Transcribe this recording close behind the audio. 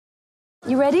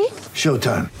You ready?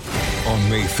 Showtime. On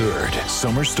May 3rd,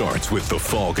 summer starts with The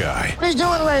Fall Guy. Let's do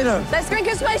it later. Let's drink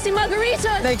a spicy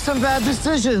margarita. Make some bad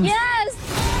decisions.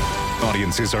 Yes!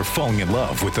 Audiences are falling in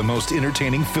love with the most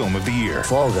entertaining film of the year.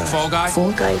 Fall Guy. Fall Guy?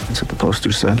 Fall guy. That's what the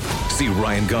poster said. See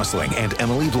Ryan Gosling and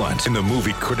Emily Blunt in the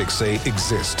movie critics say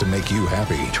exists to make you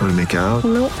happy. Trying to make it out?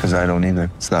 Nope. Because I don't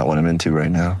either. It's not what I'm into right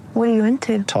now. What are you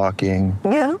into? Talking.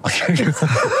 Yeah.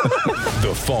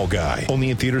 The Fall Guy.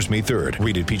 Only in theaters May 3rd.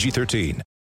 Rated PG-13.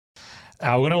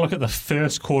 We're going to look at the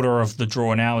first quarter of the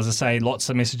draw now. As I say, lots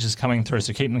of messages coming through,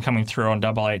 so keep them coming through on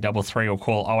 8833 or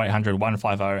call 0800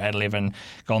 150 811.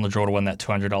 Go on the draw to win that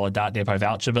 $200 Dart Depot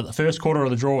voucher. But the first quarter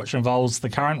of the draw, which involves the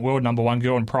current world number one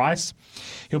girl in Price,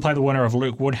 he'll play the winner of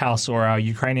Luke Woodhouse or our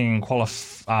Ukrainian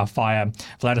qualifier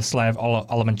Vladislav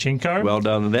Olomenchenko. Well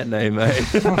done on that name,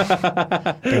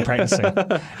 mate. Been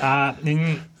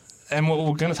practicing. And we're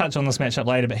going to touch on this matchup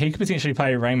later, but he could potentially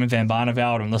play Raymond van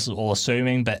Barneveld, and this is all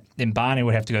assuming, but then Barney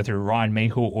would have to go through Ryan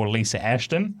Meikle or Lisa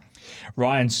Ashton.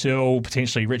 Ryan Searle,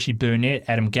 potentially Richie Burnett,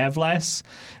 Adam Gavlas.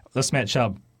 This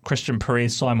matchup, Christian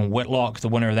Perez, Simon Whitlock. The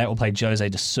winner of that will play Jose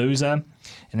de Souza.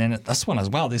 And then this one as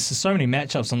well. There's so many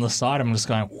matchups on this side. I'm just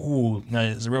going, ooh, no,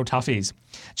 it's real toughies.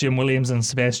 Jim Williams and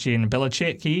Sebastian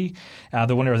Belichick.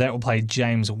 The winner of that will play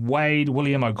James Wade,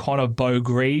 William O'Connor, Bo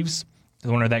Greaves.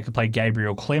 The winner of that could play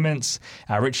Gabriel Clements.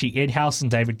 Richie Edhouse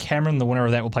and David Cameron. The winner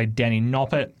of that will play Danny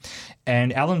Noppert.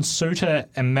 And Alan Suter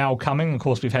and Mal Cumming. Of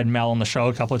course, we've had Mal on the show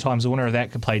a couple of times. The winner of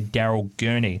that could play Daryl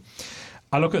Gurney.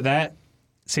 I look at that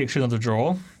section of the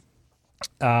draw,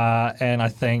 and I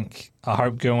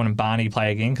hope Gerwin and Barney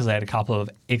play again because they had a couple of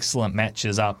excellent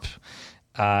matches up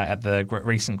at the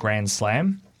recent Grand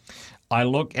Slam. I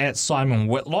look at Simon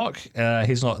Whitlock.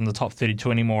 He's not in the top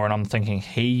 32 anymore, and I'm thinking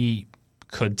he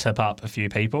could tip up a few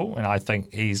people, and I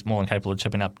think he's more than capable of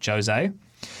tipping up Jose.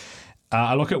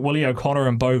 I look at Willie O'Connor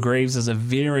and Bo Greaves as a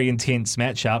very intense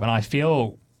matchup, and I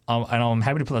feel, and I'm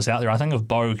happy to put this out there, I think if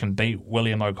Bo can beat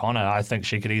William O'Connor, I think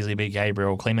she could easily beat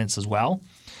Gabriel Clements as well.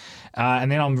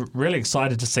 And then I'm really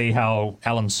excited to see how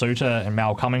Alan Suter and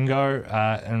Mal Cumming go,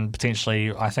 and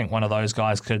potentially I think one of those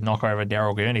guys could knock over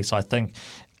Daryl Gurney, so I think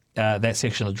that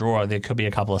section of the draw, there could be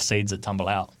a couple of seeds that tumble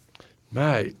out.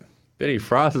 Mate, Benny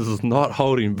Francis is not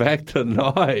holding back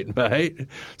tonight, mate.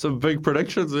 Some big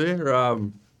predictions there.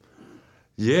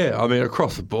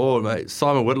 Across the board, mate.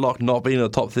 Simon Whitlock not being in the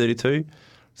top 32.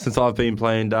 Since I've been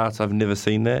playing darts, I've never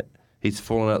seen that. He's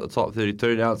fallen out the top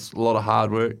 32. Now it's a lot of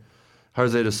hard work.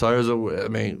 Jose de Souza,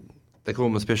 they call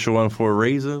him a special one for a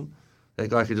reason.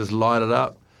 That guy could just light it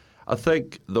up. I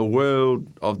think the world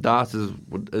of darts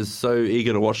is so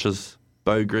eager to watch this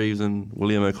Bo Greaves and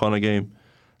William O'Connor game.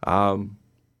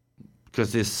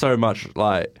 Because there's so much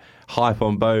hype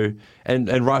on Bo,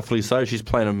 and rightfully so. She's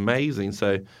playing amazing.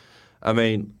 So,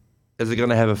 is it going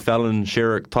to have a Fallon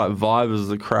Sherrick type vibe? Is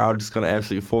the crowd just going to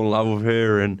absolutely fall in love with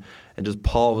her and just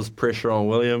pile this pressure on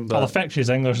William? But the fact she's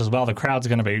English as well, the crowd's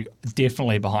going to be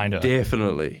definitely behind her.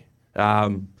 Definitely.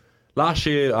 Last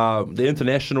year, the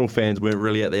international fans weren't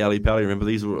really at the Ali Pali. Remember,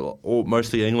 these were all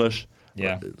mostly English.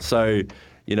 Yeah. So,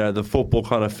 the football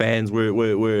kind of fans were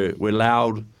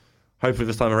loud. Hopefully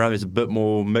this time around there's a bit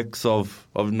more mix of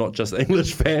not just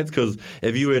English fans, because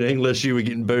if you weren't English, you were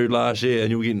getting booed last year,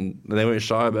 and they weren't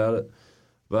shy about it.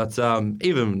 But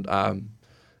even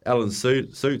Alan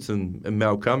Suits and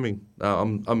Mal Cumming, me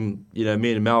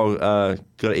and Mal got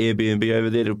an Airbnb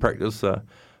over there to practice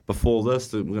before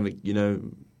this. We're going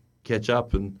to catch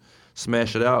up and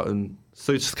smash it out. And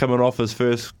Suits is coming off his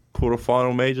first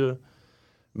quarterfinal major.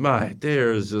 Mate,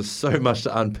 there is just so much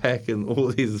to unpack in all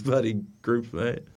these bloody groups, mate.